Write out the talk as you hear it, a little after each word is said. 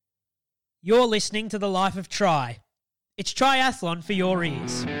You're listening to The Life of Tri. It's triathlon for your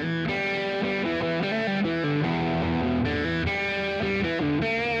ears.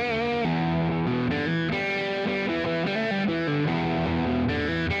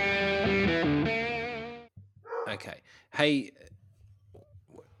 Okay. Hey,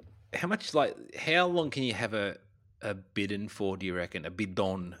 how long can you have a bidon for, do you reckon? A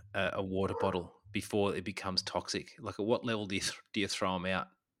bidon, a water bottle before it becomes toxic? Like, at what level do you throw them out?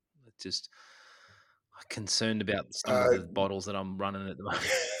 Just I'm concerned about some of Uh, the bottles that I'm running at the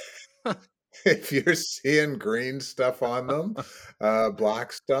moment. if you're seeing green stuff on them,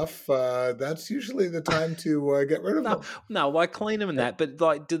 black stuff, that's usually the time to get rid of No, them. no, I clean them and that, but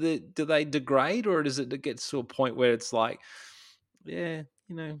like, do they degrade, or does it get to a point where it's like, yeah,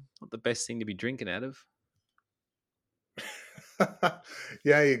 not the best thing to be drinking out of?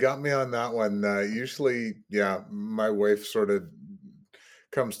 Yeah, you got me on that one. Usually, yeah, my wife sort of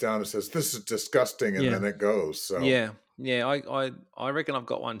comes down and says, "This is disgusting," and Yeah. then it goes. So, Yeah. I reckon I've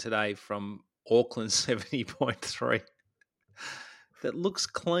got one today from Auckland 70.3 that looks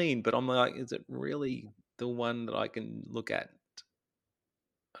clean, but I'm like, is it really the one that I can look at?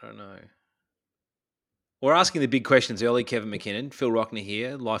 I don't know. We're asking the big questions early. Kevin McKinnon, Phil Rockner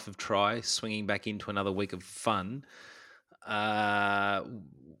here, Life of Tri, swinging back into another week of fun. Uh,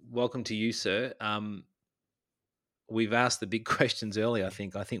 Welcome to you, sir. We've asked the big questions early. I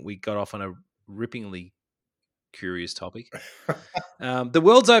think we got off on a rippingly curious topic. The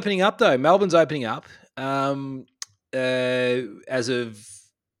world's opening up, though. Melbourne's opening up as of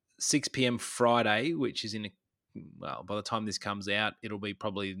 6 p.m. Friday, which is by the time this comes out, it'll be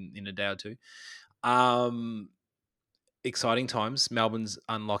probably in a day or two. Exciting times. Melbourne's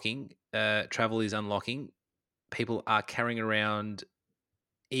unlocking. Travel is unlocking. People are carrying around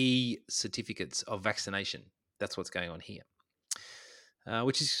e-certificates of vaccination. That's what's going on here.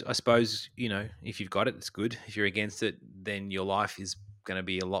 Which is, I suppose, if you've got it, it's good. If you're against it, then your life is going to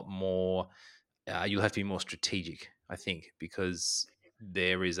be a lot more. You'll have to be more strategic, I think, because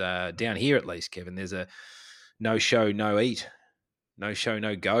there is down here at least, Kevin. There's a no show, no eat, no show,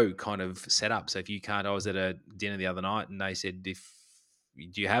 no go kind of setup. So if you can't, I was at a dinner the other night, and they said, "Do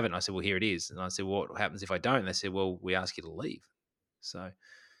you have it?" And I said, "Well, here it is." And I said, "Well, what happens if I don't?" And they said, "Well, we ask you to leave." So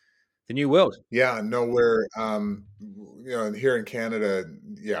the new world. yeah, no, we're here in Canada,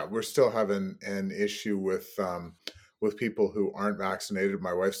 yeah, we're still having an issue with people who aren't vaccinated.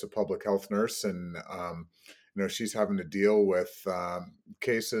 My wife's a public health nurse, and she's having to deal with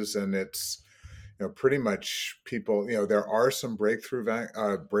cases, and it's pretty much people. There are some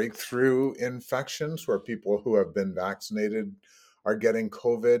breakthrough infections where people who have been vaccinated are getting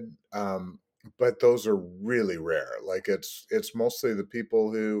COVID, but those are really rare. Like it's mostly the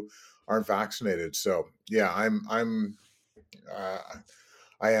people who aren't vaccinated. So yeah, uh,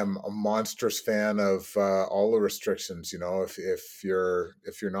 I am a monstrous fan of all the restrictions. If you're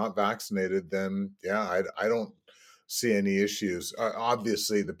not vaccinated, then yeah, I don't see any issues.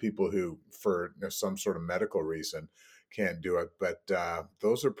 Obviously, the people who, for some sort of medical reason, can't do it, but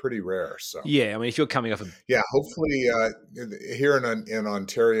those are pretty rare. So Yeah, I mean, if you're coming off yeah, hopefully here in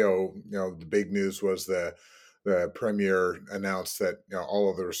Ontario, the big news was the premier announced that all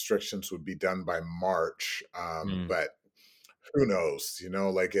of the restrictions would be done by March, but who knows?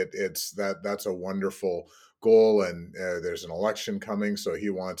 Like it's that's a wonderful goal, and there's an election coming, so he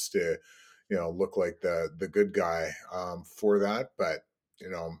wants to look like the good guy for that. But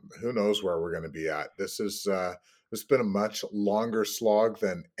who knows where we're going to be at. It's been a much longer slog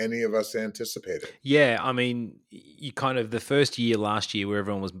than any of us anticipated. Yeah, I mean, you kind of the first year last year where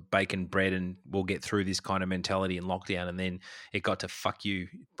everyone was baking bread and we'll get through this kind of mentality in lockdown, and then it got to fuck you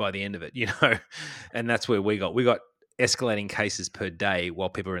by the end of it, and that's where we got escalating cases per day while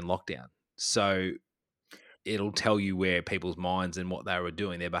people are in lockdown. So it'll tell you where people's minds and what they were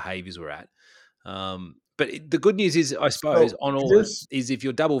doing, their behaviors were at. But the good news is, I suppose, So on all it here's is if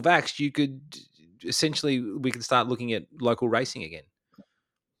you're double vaxxed, you could essentially we could start looking at local racing again.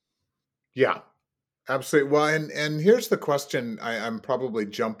 Yeah, absolutely. Well, and here's the question. I'm probably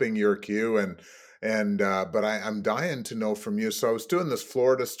jumping your cue, and but I'm dying to know from you. So I was doing this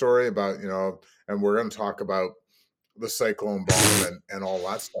Florida story about and we're going to talk about the cyclone bomb and all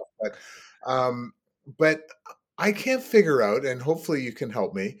that stuff. Um, but I can't figure out, and hopefully you can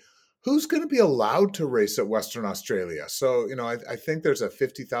help me. Who's going to be allowed to race at Western Australia? So I think there's a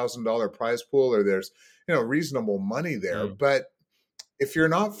 $50,000 prize pool, or there's reasonable money there, Mm. but if you're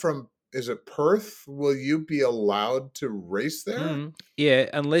not from, is it Perth? Will you be allowed to race there? Yeah,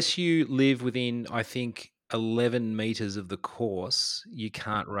 unless you live within, I think, 11 meters of the course, you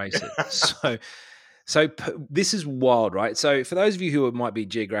can't race it. So So this is wild, right? So for those of you who might be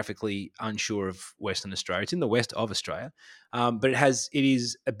geographically unsure of Western Australia, it's in the west of Australia, but it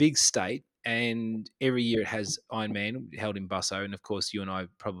is a big state, and every year it has Ironman held in Busso, and of course you and I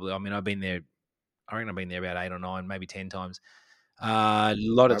probably. I mean, I've been there. I reckon I've been there about 8 or 9, maybe 10 times. A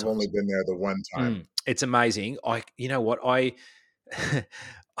lot of I've times. only been there the one time. It's amazing. You know what I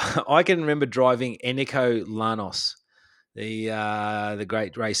I can remember driving Enrico Lanos, the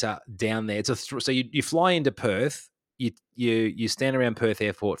great racer down there. So you fly into Perth, you stand around Perth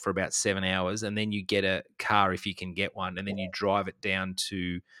Airport for about 7 hours, and then you get a car if you can get one, and then you drive it down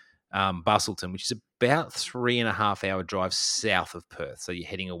to Busselton, which is about 3.5 hour drive south of Perth. So you're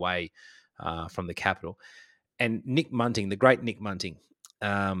heading away from the capital. And Nick Munting, the great Nick Munting,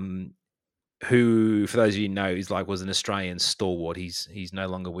 who, for those of you who know, was an Australian stalwart. He's no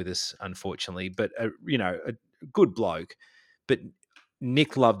longer with us, unfortunately, but a good bloke. But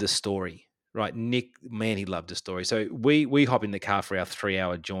Nick loved a story, right? Nick, man, he loved a story. So we hop in the car for our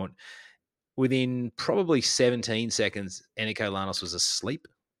 3-hour jaunt. Within probably 17 seconds, Enrico Lanos was asleep.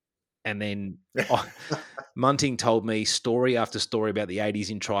 And then Munting told me story after story about the 80s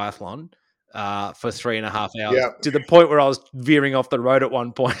in triathlon for 3.5 hours, to the point where I was veering off the road at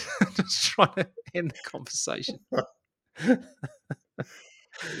one point, just trying to end the conversation.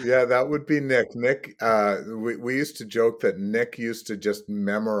 Yeah, that would be Nick. Nick, we used to joke that Nick used to just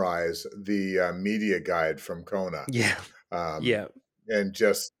memorize the media guide from Kona. Yeah, and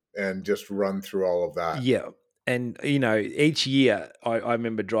just run through all of that. Yeah. And, each year, I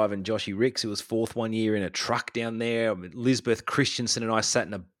remember driving Joshy Ricks, who was fourth one year, in a truck down there. Lisbeth Christensen and I sat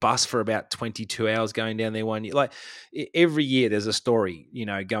in a bus for about 22 hours going down there one year. Like, every year there's a story,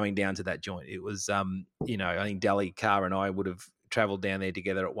 going down to that joint. It was, I think Dally Carr and I would have traveled down there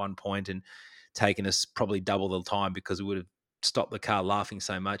together at one point and taken us probably double the time because we would have stopped the car laughing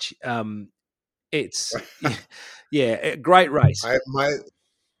so much. It's, a great race.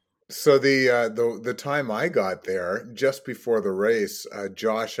 So the time I got there, just before the race,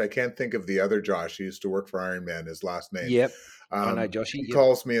 Josh, I can't think of the other Josh. He used to work for Ironman. His last name. Yep, I know Joshy. He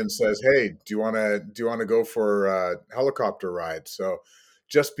calls me and says, "Hey, do you want to go for a helicopter ride?" So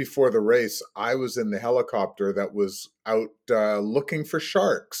just before the race, I was in the helicopter that was out looking for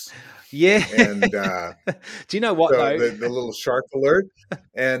sharks. Yeah, and do you know what? So the little shark alert,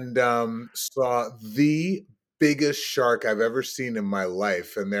 and saw the biggest shark I've ever seen in my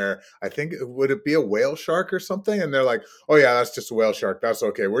life. And I think, would it be a whale shark or something? And they're like, "Oh yeah, that's just a whale shark. That's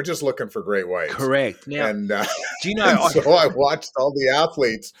okay. We're just looking for great whites." Correct. Now, and do you know? So I watched all the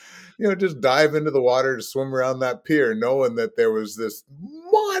athletes, just dive into the water to swim around that pier, knowing that there was this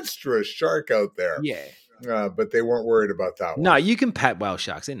monstrous shark out there. Yeah. But they weren't worried about that one. No, you can pat whale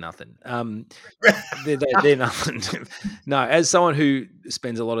sharks. They're nothing. They're nothing. No, as someone who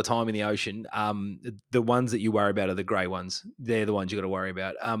spends a lot of time in the ocean, the ones that you worry about are the grey ones. They're the ones you got to worry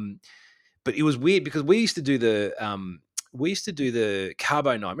about. But it was weird because we used to do the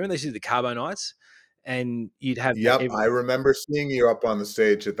carbo night. Remember they used to do the carbo nights, and you'd have. Yep, I remember seeing you up on the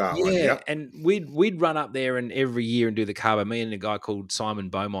stage at that one. Yep. And we'd run up there and every year and do the carbo. Me and a guy called Simon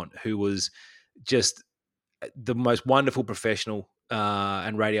Beaumont, who was just the most wonderful professional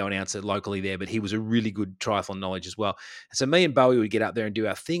and radio announcer locally there, but he was a really good triathlon knowledge as well. So me and Bowie would get up there and do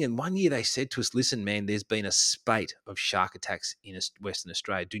our thing. And one year they said to us, "Listen, man, there's been a spate of shark attacks in Western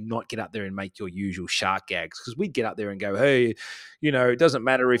Australia. Do not get up there and make your usual shark gags." Because we'd get up there and go, "Hey, it doesn't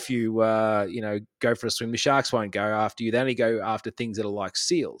matter if you, go for a swim. The sharks won't go after you. They only go after things that are like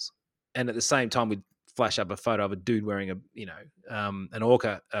seals." And at the same time, we'd flash up a photo of a dude wearing an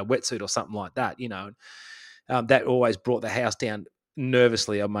orca wetsuit or something like that, that always brought the house down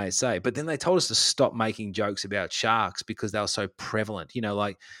nervously, I may say. But then they told us to stop making jokes about sharks because they were so prevalent.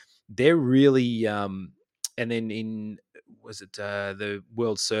 They're really. And then the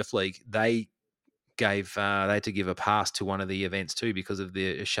World Surf League, they had to give a pass to one of the events too because of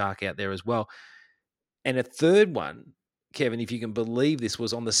the shark out there as well. And a third one, Kevin, if you can believe this,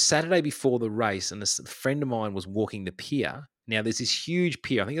 was on the Saturday before the race, and a friend of mine was walking the pier. Now, there's this huge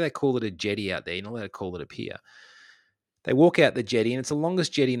pier. I think they call it a jetty out there. You're not allowed to call it a pier. They walk out the jetty, and it's the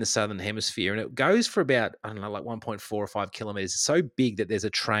longest jetty in the Southern Hemisphere, and it goes for about, I don't know, like 1.4 or 5 kilometers. It's so big that there's a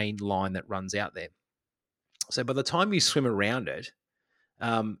train line that runs out there. So by the time you swim around it,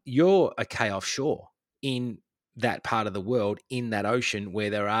 you're a K offshore in that part of the world, in that ocean where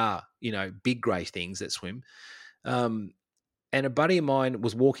there are, big grey things that swim. And a buddy of mine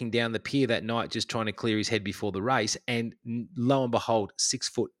was walking down the pier that night just trying to clear his head before the race, and lo and behold,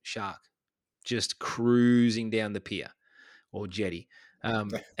 6-foot shark just cruising down the pier or jetty.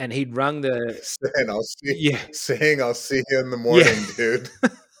 And he'd rung the... saying, I'll see you in the morning, dude.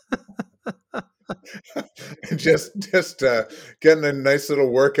 just getting a nice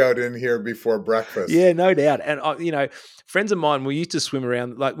little workout in here before breakfast. Yeah, no doubt. And friends of mine, we used to swim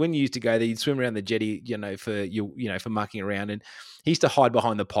around. Like when you used to go there, you'd swim around the jetty, for mucking around. And he used to hide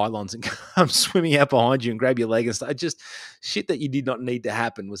behind the pylons and come swimming out behind you and grab your leg and stuff. Just shit that you did not need to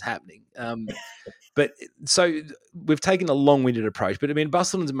happen was happening. But so we've taken a long-winded approach. But I mean,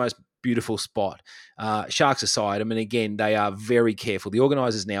 Busselton's the most beautiful spot. Sharks aside, I mean, again, they are very careful. The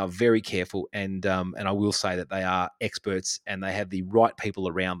organisers now are very careful, and I will say that they are experts and they have the right people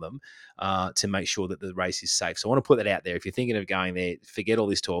around them to make sure that the race is safe. So I want to put that out there. If you're thinking of going there, forget all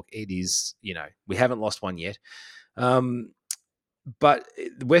this talk. It is, we haven't lost one yet. But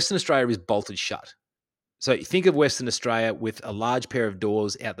Western Australia is bolted shut. So you think of Western Australia with a large pair of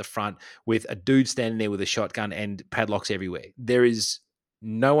doors out the front with a dude standing there with a shotgun and padlocks everywhere. There is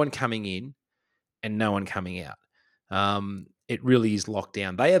no one coming in and no one coming out. It really is locked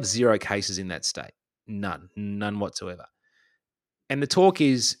down. They have 0 cases in that state. None whatsoever. And the talk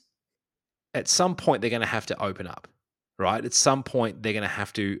is at some point they're going to have to open up, right? At some point they're going to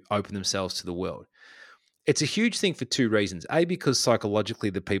have to open themselves to the world. It's a huge thing for 2 reasons. A, because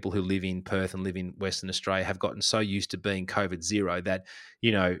psychologically the people who live in Perth and live in Western Australia have gotten so used to being COVID zero that,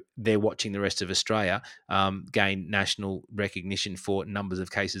 they're watching the rest of Australia gain national recognition for numbers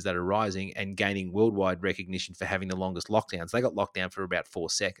of cases that are rising and gaining worldwide recognition for having the longest lockdowns. They got locked down for about 4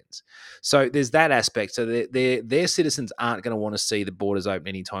 seconds. So there's that aspect. So their citizens aren't going to want to see the borders open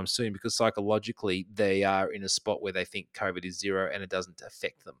anytime soon because psychologically they are in a spot where they think COVID is zero and it doesn't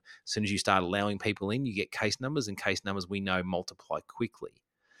affect them. As soon as you start allowing people in, you get case numbers, and case numbers we know multiply quickly.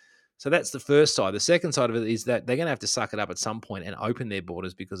 So that's the first side. The second side of it is that they're going to have to suck it up at some point and open their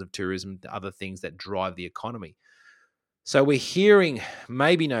borders because of tourism, other things that drive the economy. So we're hearing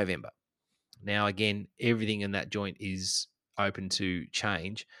maybe November. Now, again, everything in that joint is open to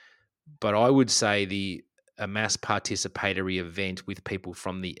change, but I would say a mass participatory event with people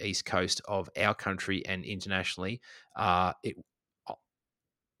from the east coast of our country and internationally, I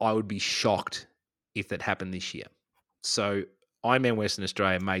would be shocked if that happened this year. So Ironman Western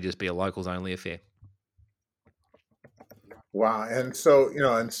Australia may just be a locals only affair. Wow. And so,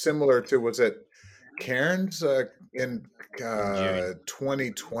 and similar to, was it Cairns in June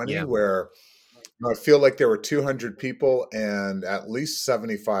 2020, Yeah. where I feel like there were 200 people and at least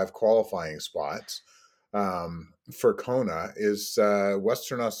 75 qualifying spots for Kona. Is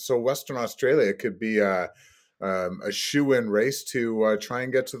Western Australia could be a shoe-in race to try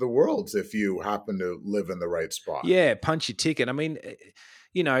and get to the Worlds if you happen to live in the right spot. Yeah, punch your ticket. I mean,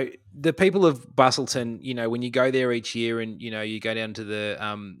 the people of Busselton, when you go there each year and, you go down to the,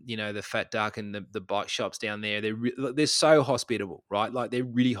 the Fat Duck and the bike shops down there, they're so hospitable, right? Like they're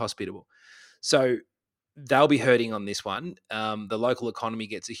really hospitable. So they'll be hurting on this one. The local economy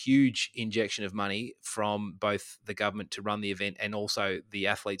gets a huge injection of money from both the government to run the event and also the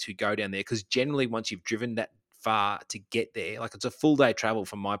athletes who go down there. Because generally, once you've driven that far to get there, like it's a full day travel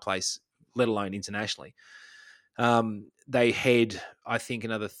from my place, let alone internationally. They head, I think,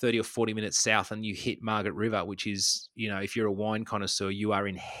 another 30 or 40 minutes south and you hit Margaret River, which is, if you're a wine connoisseur, you are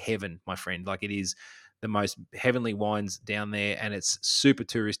in heaven, my friend. Like it is the most heavenly wines down there and it's super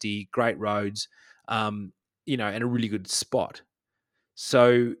touristy, great roads, and a really good spot.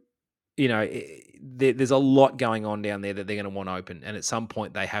 So, there's a lot going on down there that they're going to want to open. And at some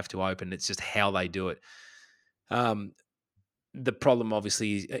point they have to open. It's just how they do it. The problem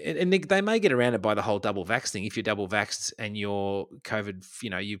obviously is, and they may get around it by the whole double vax thing. If you're double vaxxed and you're COVID,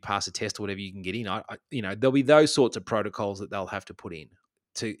 you pass a test or whatever, you can get in. There'll be those sorts of protocols that they'll have to put in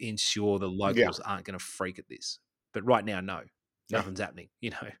to ensure the locals aren't going to freak at this. But right now, no, nothing's happening.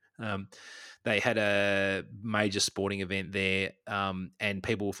 They had a major sporting event there, and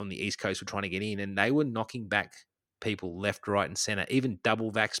people from the East Coast were trying to get in, and they were knocking back people left, right, and center. Even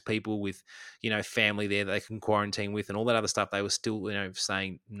double vax people with, family there that they can quarantine with, and all that other stuff. They were still,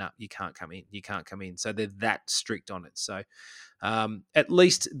 saying, "No, you can't come in. You can't come in." So they're that strict on it. So at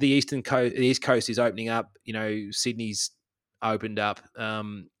least the East Coast is opening up. Sydney's opened up.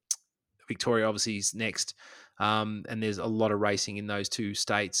 Victoria obviously is next. And there's a lot of racing in those 2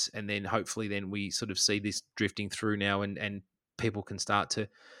 states. And then hopefully then we sort of see this drifting through now and people can start to,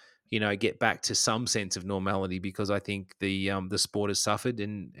 get back to some sense of normality, because I think the sport has suffered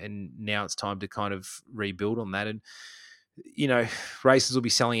and now it's time to kind of rebuild on that. And, races will be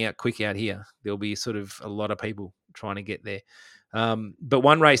selling out quick out here. There'll be sort of a lot of people trying to get there. But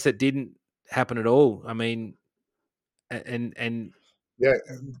one race that didn't happen at all, I mean, and yeah.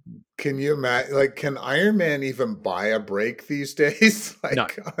 Can you imagine? Like, can Ironman even buy a break these days? No.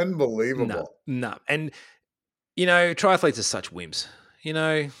 Unbelievable. No. And, triathletes are such wimps.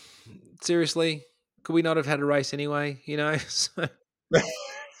 seriously, could we not have had a race anyway? You know, so,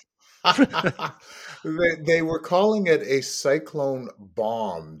 They were calling it a cyclone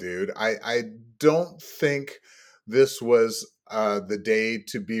bomb, dude. I don't think this was the day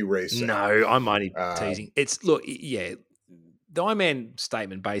to be racing. no, I'm only Uh, teasing. Yeah. The Ironman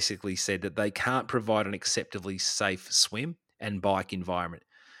statement basically said that they can't provide an acceptably safe swim and bike environment.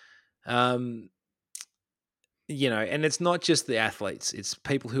 Um, and it's not just the athletes; it's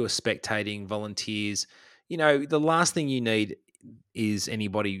people who are spectating, volunteers. The last thing you need is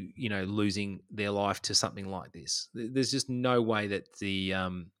anybody, losing their life to something like this. There's just no way that the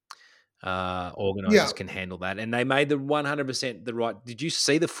yeah, organizers can handle that, and they made the 100% the right. Did you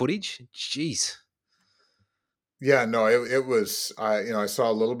see the footage? Jeez. yeah, no, it was. I saw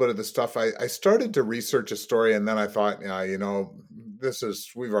a little bit of the stuff. I started to research a story, and then I thought, yeah,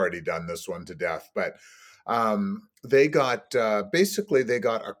 we've already done this one to death. But they got basically they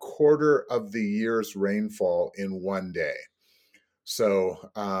got a quarter of the year's rainfall in one day.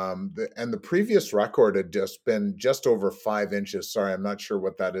 So, and the previous record had just been just over 5 inches. Sorry, I'm not sure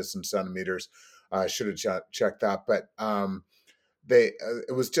what that is in centimeters. I should have checked that, but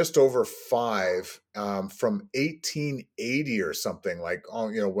it was just over 5 from 1880 or something, like,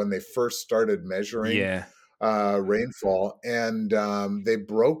 when they first started measuring Yeah. rainfall, and they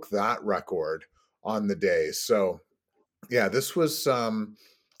broke that record on the day. So yeah, this was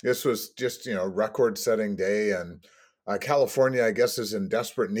just record-setting day, and California, I guess, is in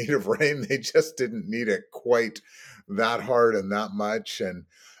desperate need of rain. They just didn't need it quite that hard and that much. And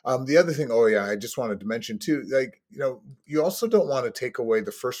the other thing, oh yeah, I just wanted to mention too, like you also don't want to take away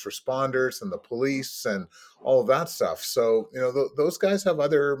the first responders and the police and all of that stuff. So those guys have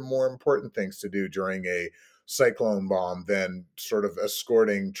other more important things to do during a cyclone bomb than sort of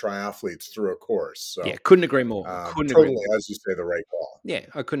escorting triathletes through a course. Yeah, So couldn't agree more. Couldn't agree totally, more. as you say, the right call. Yeah,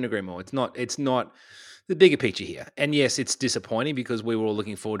 I couldn't agree more. It's not the bigger picture here. And yes, it's disappointing because we were all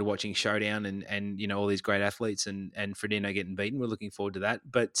looking forward to watching Showdown and all these great athletes and Frodeno getting beaten. We're looking forward to that.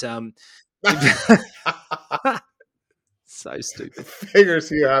 But so stupid.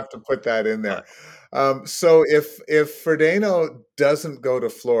 Figures you have to put that in there. So if Frodeno doesn't go to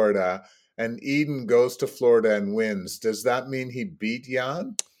Florida and Eden goes to Florida and wins, does that mean he beat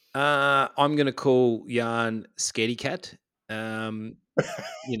Jan? I'm going to call Jan Scaredy Cat. You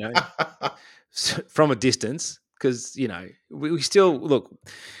know, from a distance, because we still look.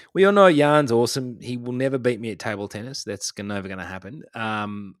 We all know Jan's awesome. He will never beat me at table tennis. That's never going to happen.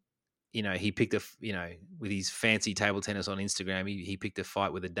 He picked with his fancy table tennis on Instagram. He picked a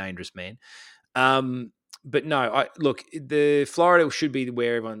fight with a dangerous man. But no, the Florida should be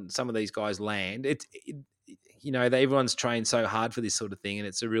where some of these guys land. Everyone's trained so hard for this sort of thing, and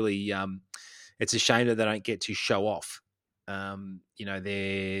it's a really it's a shame that they don't get to show off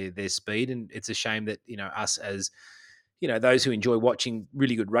their speed, and it's a shame that us as those who enjoy watching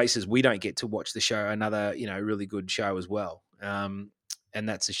really good races, we don't get to watch the show, another really good show as well. And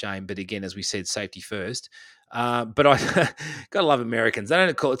that's a shame. But again, as we said, safety first. But I gotta love Americans. They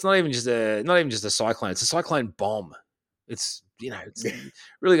don't call it's not even just a cyclone. It's a cyclone bomb. It's it's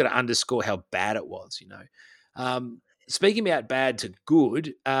really got to underscore how bad it was. Speaking about bad to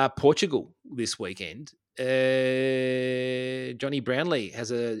good, Portugal this weekend. Johnny Brownlee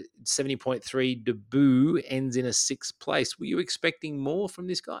has a 70.3 debut, ends in a 6th place. Were you expecting more from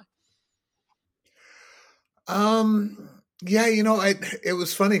this guy? Yeah, it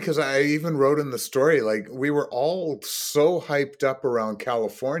was funny because I even wrote in the story, like, we were all so hyped up around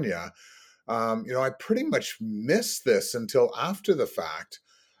California. I pretty much missed this until after the fact.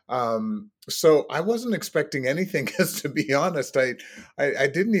 So I wasn't expecting anything because, to be honest, I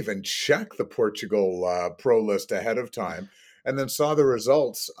didn't even check the Portugal pro list ahead of time, and then saw the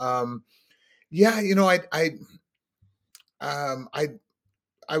results. Yeah,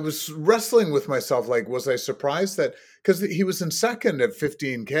 I was wrestling with myself, like, was I surprised that, because he was in second at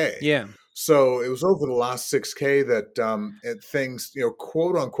 15K. Yeah. So it was over the last 6K that things,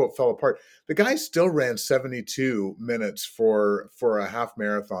 quote unquote, fell apart. The guy still ran 72 minutes for a half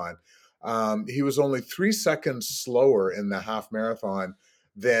marathon. He was only 3 seconds slower in the half marathon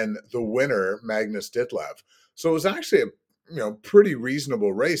than the winner, Magnus Ditlev. So it was actually a pretty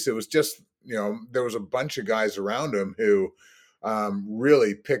reasonable race. It was just, there was a bunch of guys around him who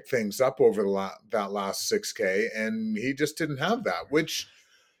really picked things up over that last 6K, and he just didn't have that, which,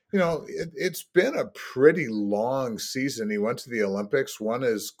 it's been a pretty long season. He went to the Olympics, won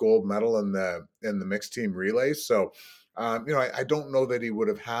his gold medal in the mixed team relay. So, I don't know that he would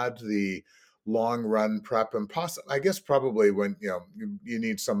have had the long run prep, and I guess probably when, you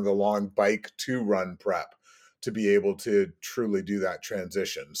need some of the long bike to run prep to be able to truly do that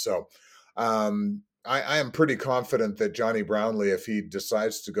transition. So I am pretty confident that Johnny Brownlee, if he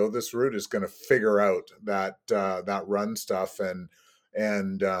decides to go this route, is going to figure out that run stuff and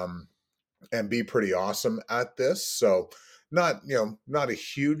be pretty awesome at this. So not a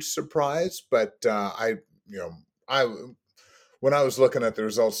huge surprise, but I when I was looking at the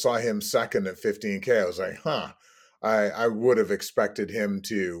results, saw him second at 15K. I was like, I would have expected him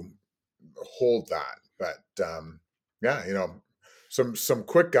to hold that, but yeah, some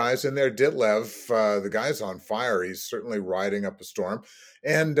quick guys in there. Ditlev, the guy's on fire. He's certainly riding up a storm.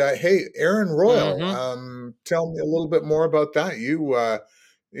 And hey, Aaron Royal, tell me a little bit more about that.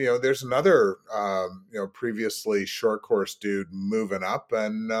 There's another previously short course dude moving up,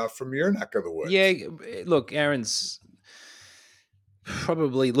 and from your neck of the woods. Yeah, look, Aaron's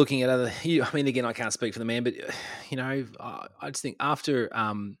probably looking at other. I mean, again, I can't speak for the man, but I just think after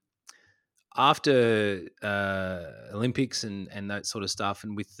Olympics and that sort of stuff,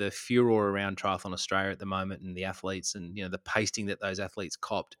 and with the furor around Triathlon Australia at the moment, and the athletes, and the pasting that those athletes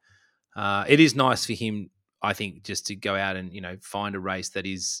copped, it is nice for him, I think, just to go out and find a race that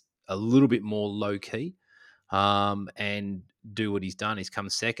is a little bit more low key, and do what he's done. He's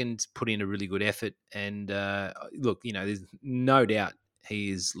come second, put in a really good effort, and look, there's no doubt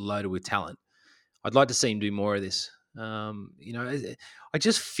he is loaded with talent. I'd like to see him do more of this. I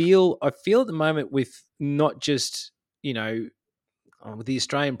just feel at the moment with not just with the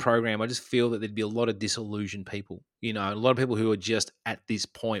Australian program, I just feel that there'd be a lot of disillusioned people. A lot of people who are just at this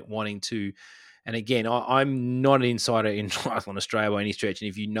point wanting to. And again, I'm not an insider in Triathlon Australia by any stretch.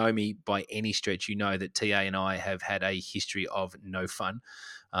 And if you know me by any stretch, you know that TA and I have had a history of no fun.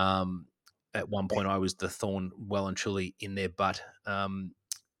 At one point, I was the thorn well and truly in their butt,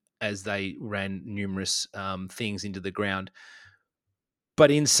 as they ran numerous things into the ground. But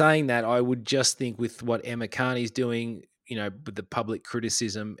in saying that, I would just think with what Emma Carney's doing, with the public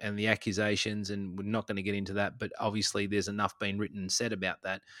criticism and the accusations, and we're not going to get into that, but obviously there's enough been written and said about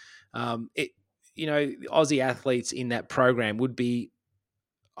that. Aussie athletes in that program would be,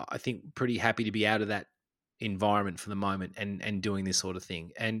 I think, pretty happy to be out of that environment for the moment and doing this sort of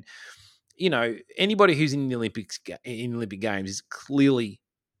thing. And, anybody who's in the Olympic Games is clearly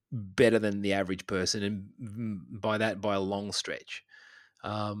better than the average person, and by a long stretch.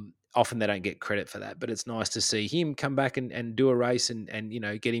 Often they don't get credit for that, but it's nice to see him come back and do a race and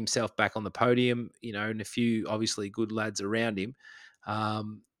get himself back on the podium, and a few obviously good lads around him.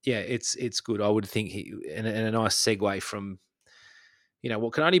 It's good. I would think and a nice segue from,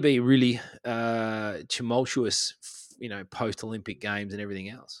 what can only be really tumultuous, post-Olympic Games and everything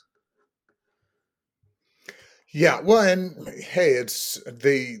else. Yeah, well, and hey,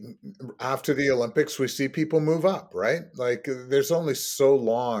 after the Olympics, we see people move up, right? Like, there's only so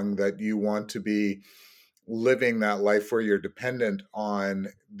long that you want to be living that life where you're dependent on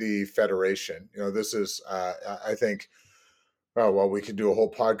the federation. This is, I think, oh, well, we could do a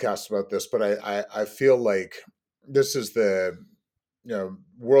whole podcast about this, but I feel like this is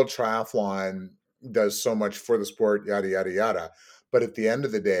World Triathlon does so much for the sport, yada, yada, yada. But at the end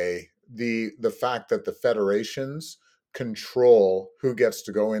of the day, the fact that the federations control who gets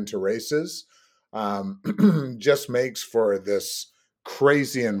to go into races just makes for this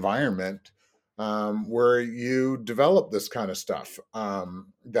crazy environment where you develop this kind of stuff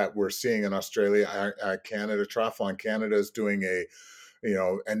that we're seeing in Australia. Canada, Triathlon Canada is doing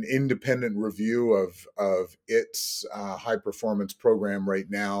an independent review of its high performance program right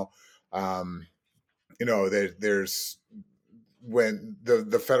now. There's when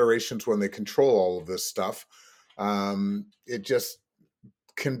the federations, when they control all of this stuff, it just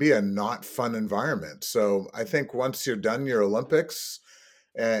can be a not fun environment. So I think once you're done your Olympics,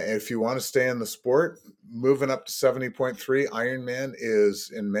 if you want to stay in the sport, moving up to 70.3 Ironman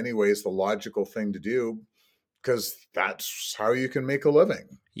is in many ways the logical thing to do, because that's how you can make a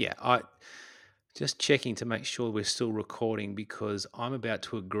living. Yeah, I just checking to make sure we're still recording, because I'm about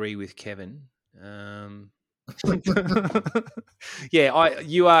to agree with Kevin. We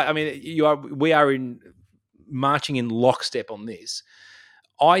are marching in lockstep on this.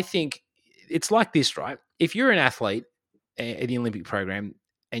 I think it's like this, right? If you're an athlete at the Olympic program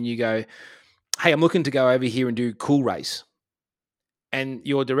and you go, hey, I'm looking to go over here and do cool race, and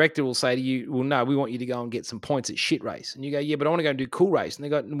your director will say to you, well, no, we want you to go and get some points at shit race. And you go, yeah, but I want to go and do cool race. And they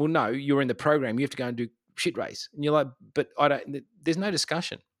go, well, no, you're in the program. You have to go and do shit race. And you're like, but there's no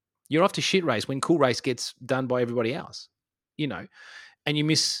discussion. You're off to shit race when cool race gets done by everybody else, and you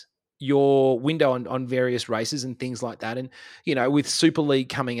miss your window on various races and things like that. And, with Super League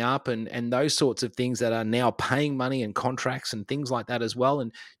coming up and those sorts of things that are now paying money and contracts and things like that as well,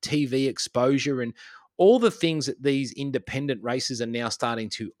 and TV exposure and all the things that these independent races are now starting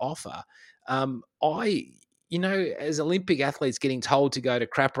to offer. As Olympic athletes getting told to go to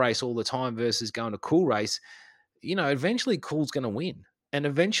crap race all the time versus going to cool race, eventually cool's going to win. And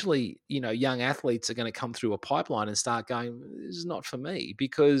eventually, young athletes are going to come through a pipeline and start going, this is not for me,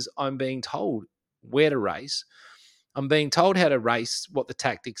 because I'm being told where to race. I'm being told how to race, what the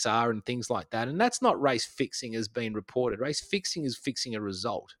tactics are and things like that. And that's not race fixing as being reported. Race fixing is fixing a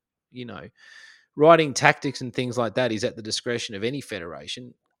result. Writing tactics and things like that is at the discretion of any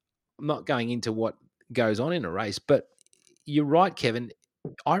federation. I'm not going into what goes on in a race, but you're right, Kevin.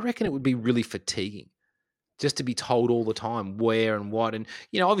 I reckon it would be really fatiguing just to be told all the time where and what. And,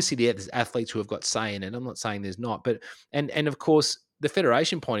 obviously there's athletes who have got say in it. I'm not saying there's not, but, and of course, the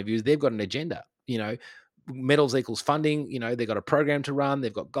federation point of view is they've got an agenda, medals equals funding, they've got a program to run,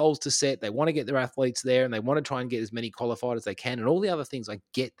 they've got goals to set, they want to get their athletes there and they want to try and get as many qualified as they can and all the other things. I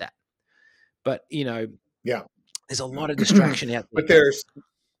get that. But, yeah, there's a lot of distraction out there. But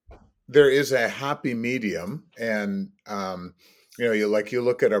there is a happy medium. And, you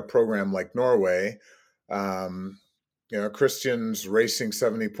look at a program like Norway, Christian's racing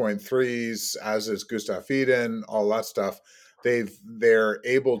 70.3s, as is Gustav Iden, all that stuff. They're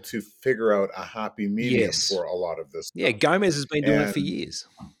able to figure out a happy medium for a lot of this stuff. Yeah, Gomez has been doing it for years.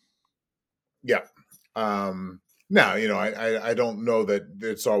 Yeah. Now, I don't know that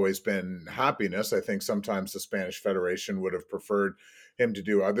it's always been happiness. I think sometimes the Spanish Federation would have preferred him to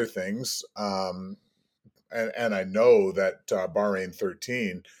do other things. And I know that Bahrain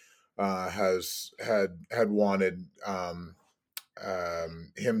 13 had wanted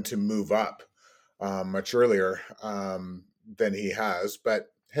him to move up much earlier than he has.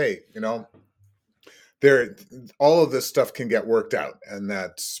 But hey, all of this stuff can get worked out, and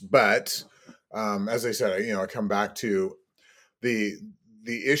but as I said, I come back to the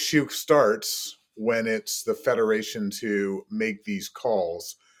issue starts when it's the federation to make these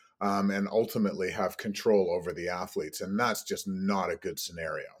calls and ultimately have control over the athletes, and that's just not a good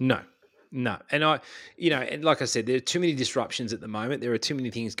scenario. No. And and like I said, there are too many disruptions at the moment. There are too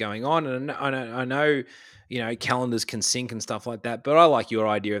many things going on, and I know, calendars can sync and stuff like that. But I like your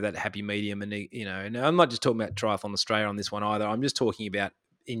idea of that happy medium, and and I'm not just talking about Triathlon Australia on this one either. I'm just talking about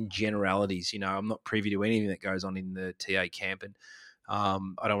in generalities. I'm not privy to anything that goes on in the TA camp, and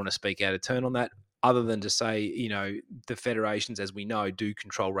I don't want to speak out of turn on that, other than to say, the federations, as we know, do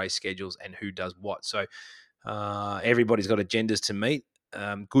control race schedules and who does what. So everybody's got agendas to meet.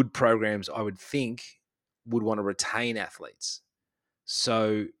 Good programs, I would think, would want to retain athletes.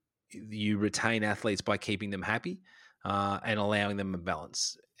 So you retain athletes by keeping them happy and allowing them a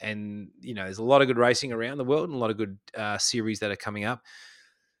balance. And, there's a lot of good racing around the world and a lot of good series that are coming up.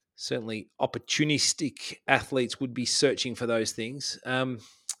 Certainly opportunistic athletes would be searching for those things.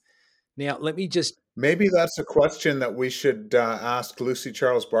 Now, let me just... Maybe that's a question that we should ask Lucy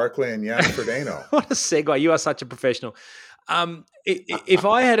Charles-Barclay and Jan Frodeno. What a segue. You are such a professional. If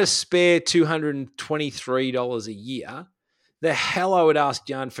I had a spare $223 a year, the hell I would ask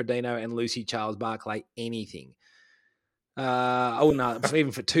Jan Frodeno and Lucy Charles-Barclay anything. I wouldn't,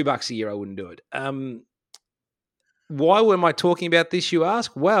 even for $2 a year, I wouldn't do it. Why am I talking about this, you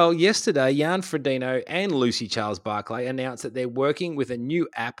ask? Well, yesterday, Jan Frodeno and Lucy Charles-Barclay announced that they're working with a new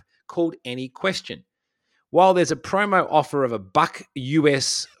app called Any Question. While there's a promo offer of $1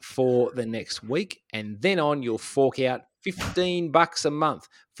 US for the next week, and then on you'll fork out $15 a month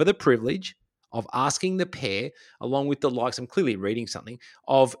for the privilege of asking the pair, along with the likes, I'm clearly reading something,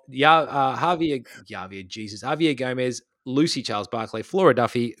 of Javier Gomez, Lucy Charles-Barclay, Flora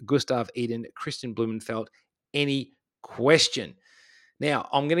Duffy, Gustav Iden, Christian Blumenfeld, any question. Now,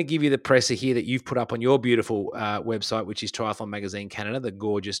 I'm going to give you the presser here that you've put up on your beautiful website, which is Triathlon Magazine Canada, the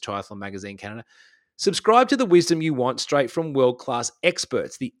gorgeous Triathlon Magazine Canada. Subscribe to the wisdom you want straight from world-class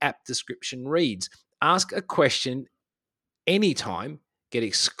experts. The app description reads, ask a question anytime, get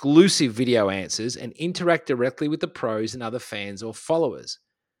exclusive video answers, and interact directly with the pros and other fans or followers.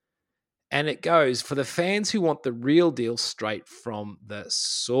 And it goes, for the fans who want the real deal straight from the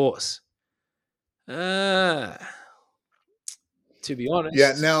source. To be honest.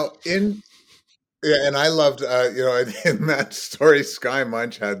 Yeah, now and I loved, in that story, Sky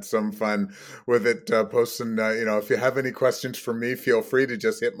Munch had some fun with it, posting, if you have any questions for me, feel free to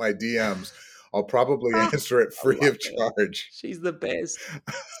just hit my DMs. I'll probably answer it free of charge. She's the best.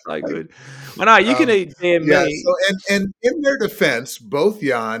 So good. I know, you can DM me. So, and in their defense, both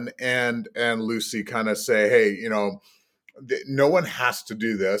Jan and Lucy kind of say, hey, no one has to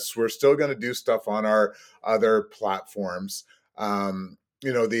do this. We're still going to do stuff on our other platforms.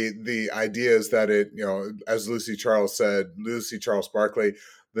 The idea is that it, as Lucy Charles Barclay,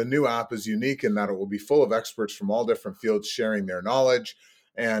 The new app is unique in that it will be full of experts from all different fields sharing their knowledge.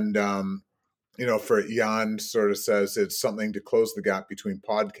 And, for Jan sort of says it's something to close the gap between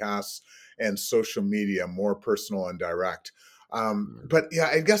podcasts and social media, more personal and direct. But yeah,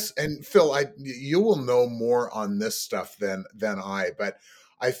 I guess, and Phil, you will know more on this stuff than I, but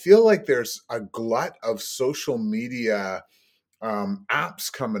I feel like there's a glut of social media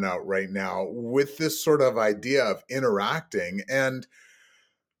apps coming out right now with this sort of idea of interacting. And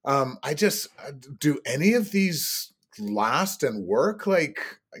I just, do any of these last and work? Like,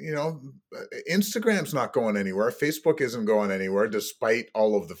 Instagram's not going anywhere. Facebook isn't going anywhere, despite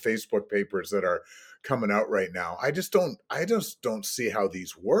all of the Facebook papers that are coming out right now. I just don't see how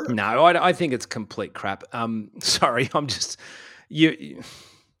these work. No, I think it's complete crap. Sorry, I'm just you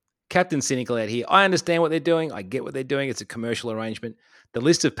Captain Cynical out here. I understand what they're doing. I get what they're doing. It's a commercial arrangement. The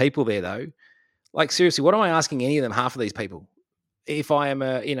list of people there, though, like seriously, what am I asking any of them? Half of these people. If I am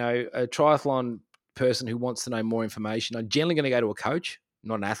a triathlon person who wants to know more information, I'm generally going to go to a coach,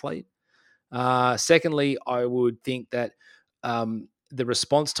 not an athlete. Secondly, I would think that the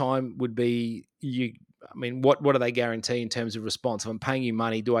response time would be what do they guarantee in terms of response? If I'm paying you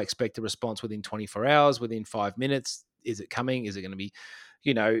money, do I expect a response within 24 hours, within 5 minutes? Is it coming? Is it going to be,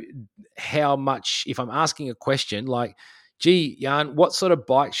 how much? If I'm asking a question like, gee, Jan, what sort of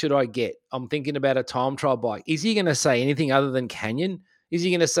bike should I get? I'm thinking about a time trial bike. Is he going to say anything other than Canyon? Is he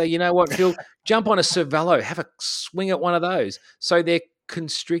going to say, you know what, Phil, jump on a Cervelo, have a swing at one of those? So they're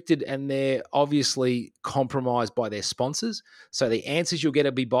constricted and they're obviously compromised by their sponsors. So the answers you'll get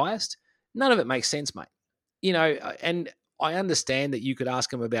will be biased. None of it makes sense, mate. And I understand that you could ask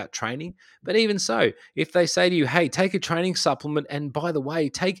them about training, but even so, if they say to you, hey, take a training supplement, and by the way,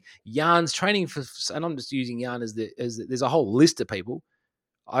 take Jan's training and I'm just using Jan as there's a whole list of people.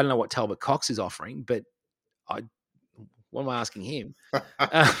 I don't know what Talbot Cox is offering, but what am I asking him?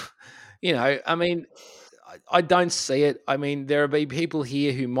 I don't see it. I mean, there will be people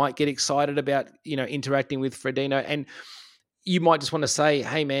here who might get excited about, interacting with Frodeno, and you might just want to say,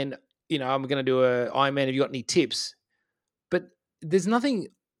 hey man, I'm going to do a Ironman. Have you got any tips? But there's nothing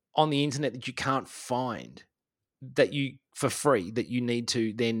on the internet that you can't find for free that you need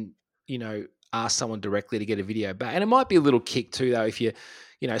to then, ask someone directly to get a video back. And it might be a little kick too, though, if you,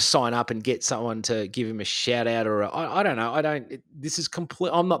 sign up and get someone to give him a shout out or I don't know. This is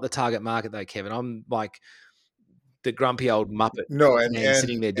complete. I'm not the target market though, Kevin. I'm like the grumpy old Muppet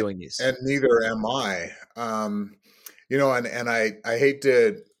sitting there doing this. And neither am I. And I hate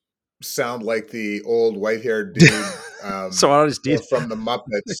to sound like the old white-haired dude so I just did from the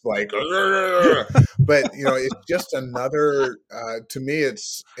Muppets, like, but it's just another to me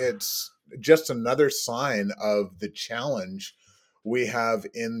it's just another sign of the challenge we have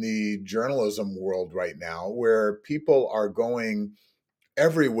in the journalism world right now, where people are going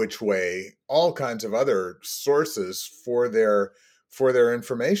every which way, all kinds of other sources for their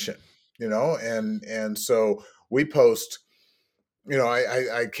information, and so we post.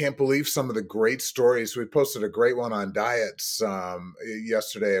 I can't believe some of the great stories. We posted a great one on diets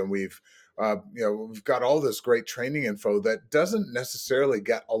yesterday, and we've got all this great training info that doesn't necessarily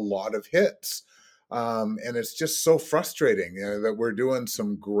get a lot of hits. And it's just so frustrating that we're doing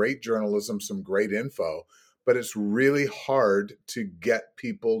some great journalism, some great info, but it's really hard to get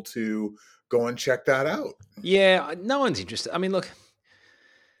people to go and check that out. Yeah, no one's interested. I mean, look,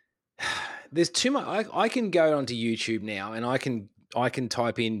 there's too much. I can go onto YouTube now and I can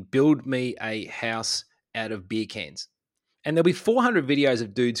type in build me a house out of beer cans, and there'll be 400 videos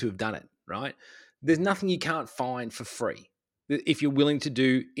of dudes who have done it, right? There's nothing you can't find for free if you're willing to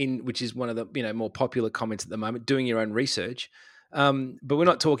do, which is one of the more popular comments at the moment, doing your own research. But we're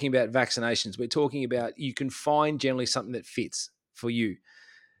not talking about vaccinations. We're talking about you can find generally something that fits for you.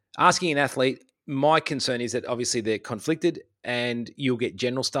 Asking an athlete, my concern is that obviously they're conflicted and you'll get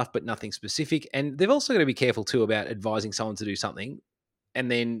general stuff, but nothing specific. And they've also got to be careful too about advising someone to do something and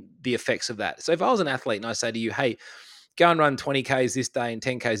then the effects of that. So if I was an athlete and I say to you, hey, go and run 20Ks this day and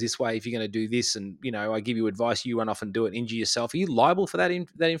 10Ks this way if you're going to do this, and I give you advice, you run off and do it, injure yourself, are you liable for that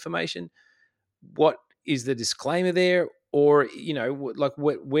information? What is the disclaimer there? Or,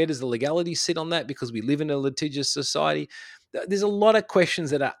 where does the legality sit on that? Because we live in a litigious society. There's a lot of questions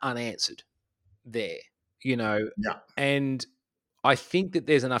that are unanswered there, Yeah. And I think that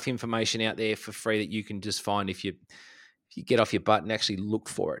there's enough information out there for free that you can just find if you get off your butt and actually look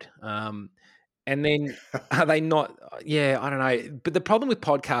for it. And then are they not? Yeah, I don't know. But the problem with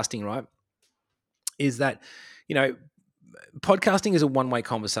podcasting, right, is that, podcasting is a one-way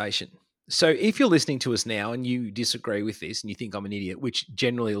conversation. So if you're listening to us now and you disagree with this and you think I'm an idiot, which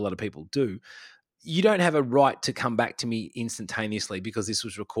generally a lot of people do, you don't have a right to come back to me instantaneously because this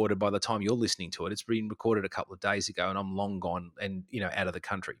was recorded by the time you're listening to it. It's been recorded a couple of days ago and I'm long gone and, out of the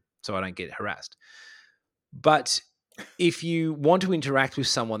country, so I don't get harassed. But if you want to interact with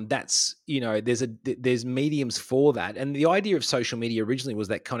someone, that's, there's mediums for that. And the idea of social media originally was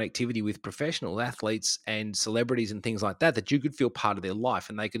that connectivity with professional athletes and celebrities and things like that, that you could feel part of their life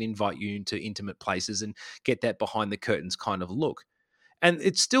and they could invite you into intimate places and get that behind the curtains kind of look. And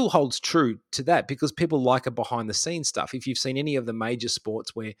it still holds true to that because people like a behind the scenes stuff. If you've seen any of the major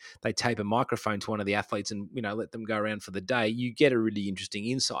sports where they tape a microphone to one of the athletes and, let them go around for the day, you get a really interesting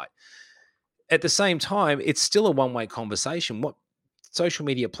insight. At the same time, it's still a one-way conversation. What social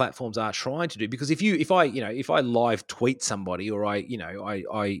media platforms are trying to do, because if I live tweet somebody or I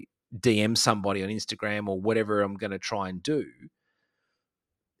DM somebody on Instagram or whatever I'm going to try and do,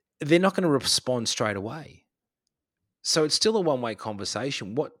 they're not going to respond straight away. So it's still a one-way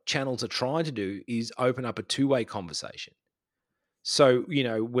conversation. What channels are trying to do is open up a two-way conversation. So,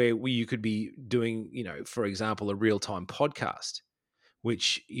 where you could be doing, for example, a real-time podcast,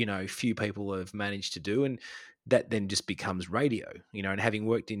 which, few people have managed to do. And that then just becomes radio, and having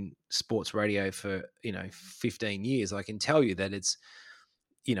worked in sports radio for, 15 years, I can tell you that it's,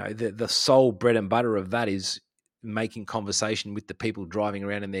 the sole bread and butter of that is making conversation with the people driving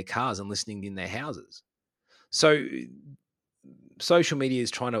around in their cars and listening in their houses. So social media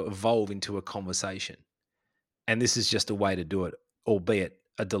is trying to evolve into a conversation. And this is just a way to do it, albeit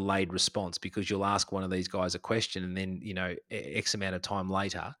a delayed response, because you'll ask one of these guys a question and then, X amount of time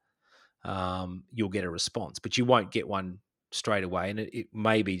later, you'll get a response, but you won't get one straight away. And it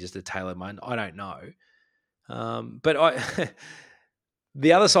may be just a tailored one. I don't know. But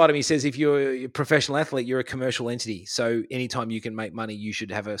the other side of me says, if you're a professional athlete, you're a commercial entity. So anytime you can make money, you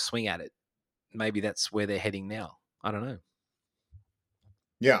should have a swing at it. Maybe that's where they're heading now. I don't know.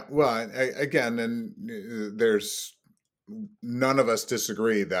 Yeah, well, again, and there's none of us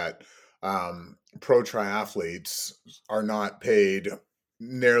disagree that pro triathletes are not paid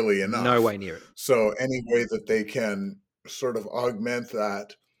nearly enough. No way near it. So any way that they can sort of augment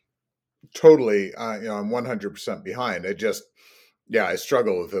that, totally, I'm 100% behind. I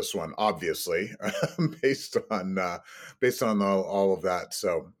struggle with this one, obviously, based on all of that.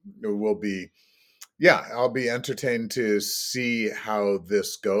 So it will be. Yeah, I'll be entertained to see how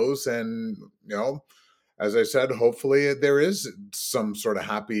this goes. And, as I said, hopefully there is some sort of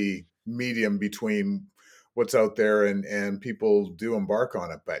happy medium between what's out there and people do embark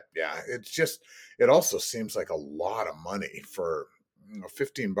on it. But yeah, it also seems like a lot of money for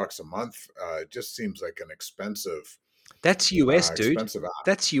 $15 a month. It just seems like an expensive. That's US, dude. Expensive app.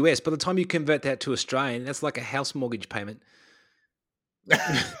 That's US. By the time you convert that to Australian, that's like a house mortgage payment.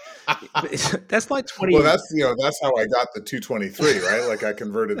 That's like 20. Well, that's how I got the 223, right? Like I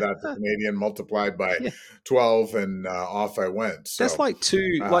converted that to Canadian, multiplied by 12, and off I went. So that's like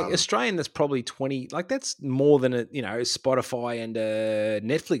Australian. That's probably 20. Like that's more than Spotify and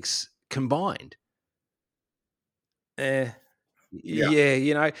Netflix combined. Yeah.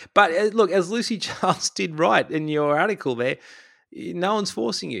 But look, as Lucy Charles did write in your article there, no one's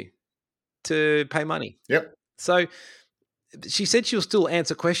forcing you to pay money. Yep. So she said she'll still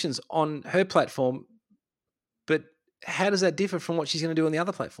answer questions on her platform, but how does that differ from what she's going to do on the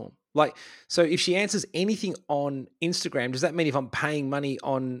other platform? Like, so if she answers anything on Instagram, does that mean if I'm paying money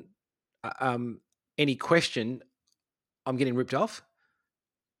on any question, I'm getting ripped off?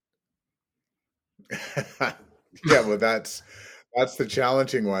 Yeah, well, that's the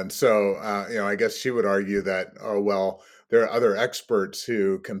challenging one. So, I guess she would argue that, there are other experts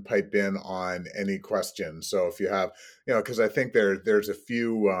who can pipe in on any question. So if you have, because I think there's a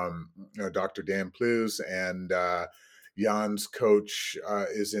few, Dr. Dan Plews and Jan's coach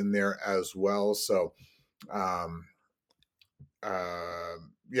is in there as well. So,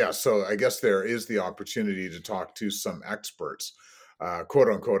 so I guess there is the opportunity to talk to some experts, quote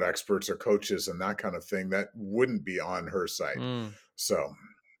unquote experts or coaches and that kind of thing that wouldn't be on her site. So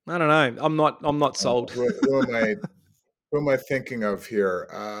I don't know. I'm not sold. Who am I thinking of here?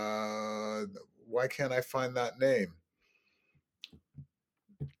 Why can't I find that name?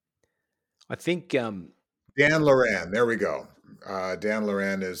 I think Dan Loran. There we go. Dan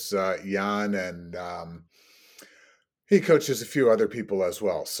Loran is Jan, and he coaches a few other people as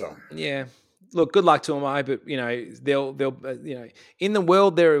well. So yeah, look, good luck to them, but they'll in the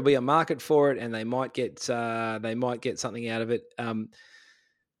world there will be a market for it, and they might get something out of it. I don't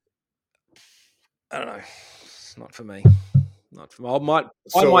know. It's not for me. Not for me. I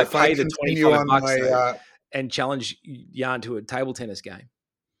might pay the $25 and challenge Jan to a table tennis game.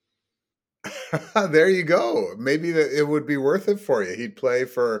 There you go. Maybe it would be worth it for you. He'd play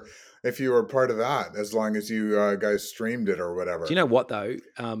for if you were part of that, as long as you guys streamed it or whatever. Do you know what though?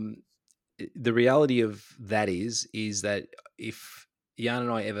 The reality of that is that if Jan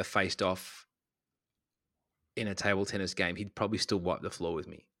and I ever faced off in a table tennis game, he'd probably still wipe the floor with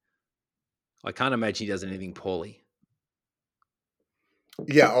me. I can't imagine he does anything poorly.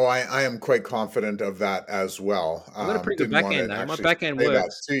 Yeah, I am quite confident of that as well. I've got a pretty good Didn't want backhand to though. My actually backhand say that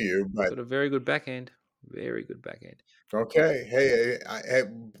works. to you, but Got a very good backhand. Very good backhand. okay. Hey,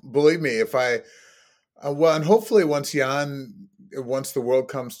 believe me, if I well, and hopefully once the world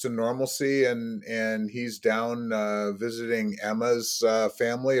comes to normalcy and he's down visiting Emma's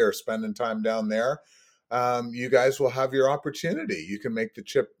family or spending time down there, you guys will have your opportunity. You can make the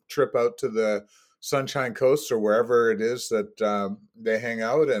trip out to the Sunshine Coast or wherever it is that they hang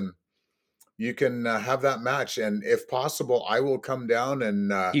out, and you can have that match. And if possible, I will come down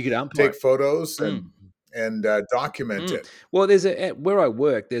and You could umpire. take photos and document it. Well, where I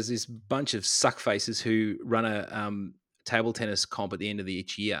work, there's this bunch of suck faces who run a table tennis comp at the end of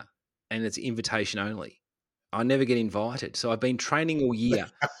each year, and it's invitation only. I never get invited, so I've been training all year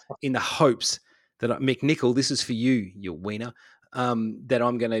in the hopes that Mick Nickel, this is for you, you wiener, that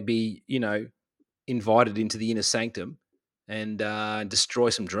I'm going to be, invited into the inner sanctum and destroy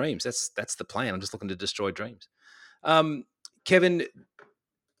some dreams. That's the plan. I'm just looking to destroy dreams. Kevin,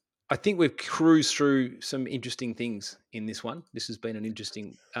 I think we've cruised through some interesting things in this one. This has been an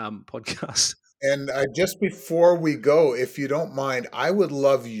interesting podcast. And just before we go, if you don't mind, I would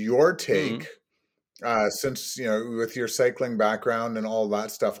love your take, since, with your cycling background and all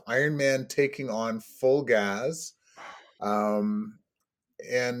that stuff, Ironman taking on full gas.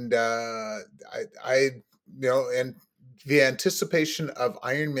 And and the anticipation of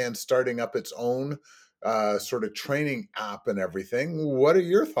Ironman starting up its own sort of training app and everything. What are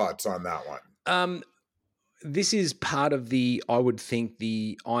your thoughts on that one? This is part of I would think,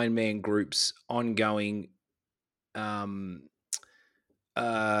 the Ironman Group's ongoing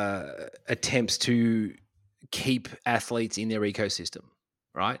attempts to keep athletes in their ecosystem,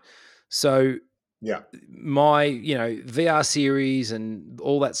 right? So yeah, my VR series and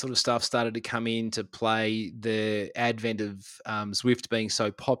all that sort of stuff started to come into play. The advent of Zwift being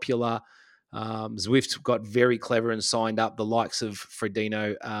so popular, Zwift got very clever and signed up the likes of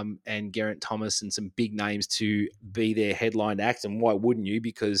Frodeno and Geraint Thomas and some big names to be their headline act. And why wouldn't you?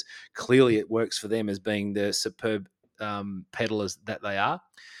 Because clearly it works for them as being the superb peddlers that they are.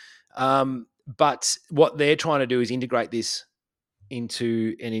 But what they're trying to do is integrate this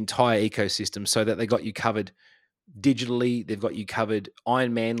into an entire ecosystem so that they got you covered digitally. They've got you covered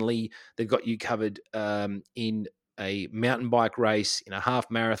Ironmanly. They've got you covered in a mountain bike race, in a half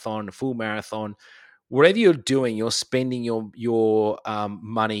marathon, a full marathon. Whatever you're doing, you're spending your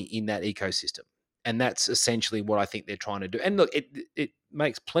money in that ecosystem. And that's essentially what I think they're trying to do. And look, it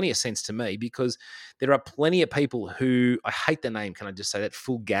makes plenty of sense to me, because there are plenty of people who, I hate the name, can I just say that?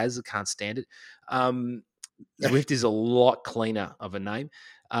 Full Gaz, I can't stand it. Zwift is a lot cleaner of a name.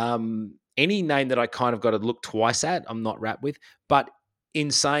 Any name that I kind of got to look twice at, I'm not wrapped with. But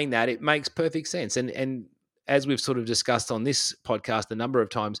in saying that, it makes perfect sense. And as we've sort of discussed on this podcast a number of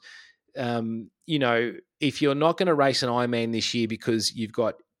times, if you're not going to race an Ironman this year because you've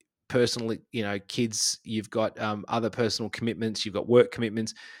got personal, kids, you've got other personal commitments, you've got work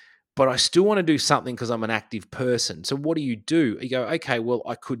commitments, but I still want to do something because I'm an active person. So what do? You go, okay, well,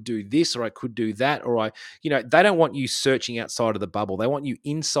 I could do this or I could do that, or they don't want you searching outside of the bubble. They want you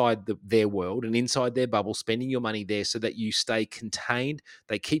inside their world and inside their bubble, spending your money there so that you stay contained.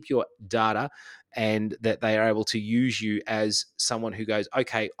 They keep your data, and that they are able to use you as someone who goes,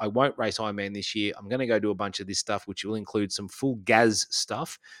 okay, I won't race Ironman this year. I'm going to go do a bunch of this stuff, which will include some full gas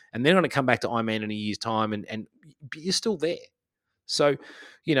stuff. And then I'm going to come back to Ironman in a year's time, and you're still there. So,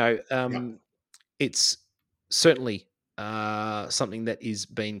 it's certainly something that is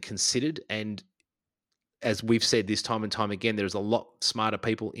being considered. And as we've said this time and time again, there's a lot smarter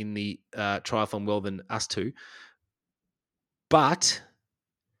people in the triathlon world than us two. But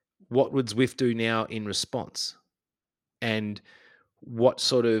what would Zwift do now in response? And what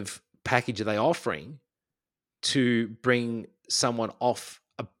sort of package are they offering to bring someone off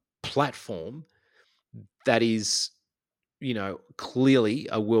a platform that is, clearly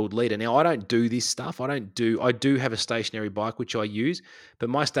a world leader? Now, I don't do this stuff. I do have a stationary bike, which I use, but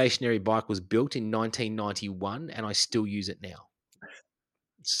my stationary bike was built in 1991 and I still use it now.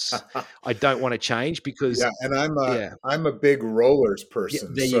 I don't want to change because and I'm a big rollers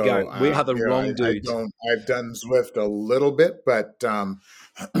person. There you go. We are the wrong dudes. I've done Zwift a little bit, but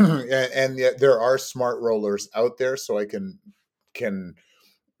and yet there are smart rollers out there, so I can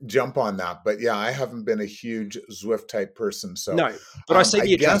jump on that. But yeah, I haven't been a huge Zwift type person. So No, but I see I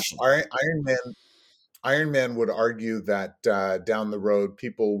the guess attraction. Ironman would argue that down the road,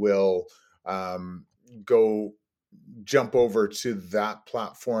 people will go jump over to that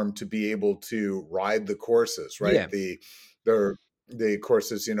platform to be able to ride the courses, right? Yeah. The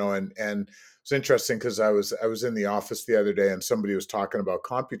courses, and it's interesting because I was in the office the other day and somebody was talking about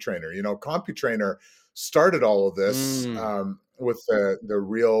CompuTrainer. CompuTrainer started all of this with the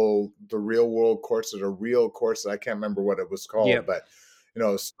real world courses or real courses. I can't remember what it was called, Yep. but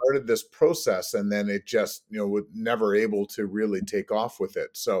started this process, and then it just was never able to really take off with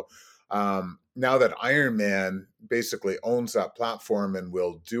it. So now that Ironman basically owns that platform and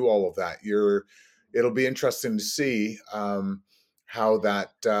will do all of that, it'll be interesting to see how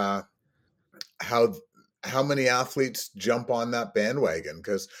that how many athletes jump on that bandwagon,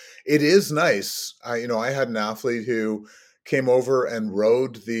 because it is nice. I had an athlete who came over and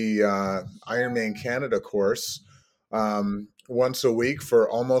rode the Ironman Canada course once a week for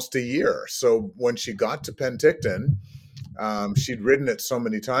almost a year. So when she got to Penticton, she'd ridden it so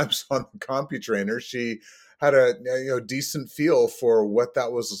many times on the CompuTrainer, she had a decent feel for what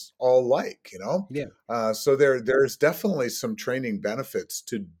that was all like. Yeah. So there's definitely some training benefits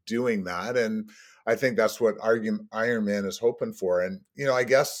to doing that, and I think that's what Ironman is hoping for. And I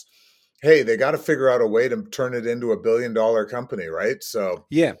guess, hey, they got to figure out a way to turn it into $1 billion company, right? So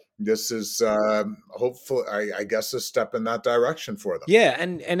Yeah. this is hopefully, I guess, a step in that direction for them. Yeah,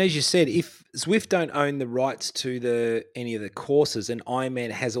 and as you said, if Zwift don't own the rights to any of the courses and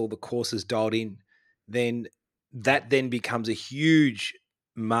Ironman has all the courses dialed in, then that becomes a huge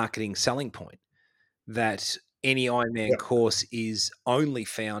marketing selling point, that any Ironman course is only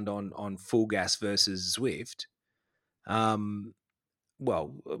found on Full Gas versus Zwift.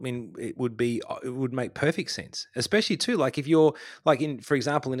 Well, I mean, it would make perfect sense, especially too, like if you're for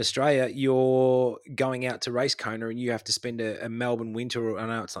example, in Australia, you're going out to race Kona and you have to spend a Melbourne winter, or I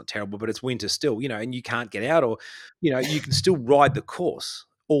know it's not terrible, but it's winter still, and you can't get out, or, you can still ride the course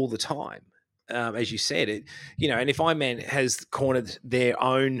all the time. As you said it, and if Ironman has cornered their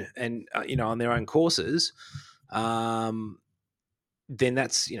own and, on their own courses, then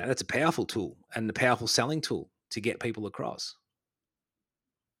that's a powerful tool and a powerful selling tool to get people across.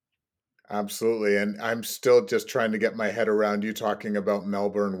 Absolutely. And I'm still just trying to get my head around you talking about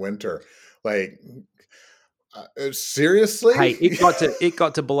Melbourne winter. Like, seriously? Hey, it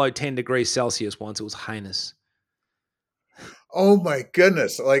got to below 10 degrees Celsius once. It was heinous. Oh my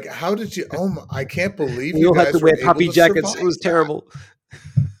goodness. Like, how did you, I can't believe We you all had to guys wear were able puffy to jackets. It survive was terrible.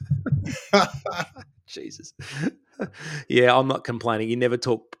 Jesus. Yeah, I'm not complaining. You never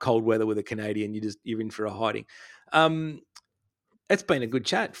talk cold weather with a Canadian. You're in for a hiding. It's been a good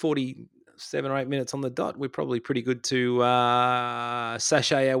chat. 47 or 8 minutes on the dot. We're probably pretty good to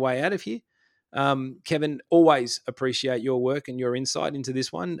sashay our way out of here. Kevin, always appreciate your work and your insight into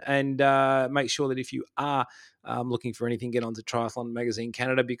this one. And make sure that if you are looking for anything, get onto Triathlon Magazine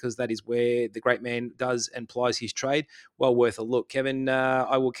Canada, because that is where the great man does and plies his trade. Well worth a look. Kevin,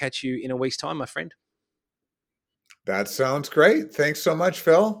 I will catch you in a week's time, my friend. That sounds great. Thanks so much,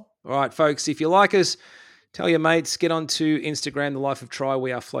 Phil. All right, folks, if you like us, tell your mates, get onto Instagram, The Life of Tri.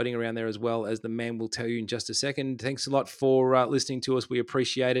 We are floating around there as well, as the man will tell you in just a second. Thanks a lot for listening to us. We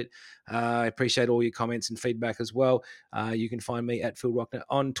appreciate it. I appreciate all your comments and feedback as well. You can find me at Phil Rockner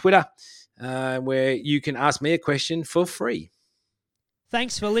on Twitter, where you can ask me a question for free.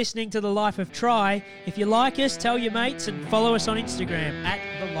 Thanks for listening to The Life of Tri. If you like us, tell your mates and follow us on Instagram at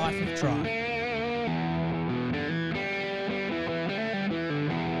The Life of Tri.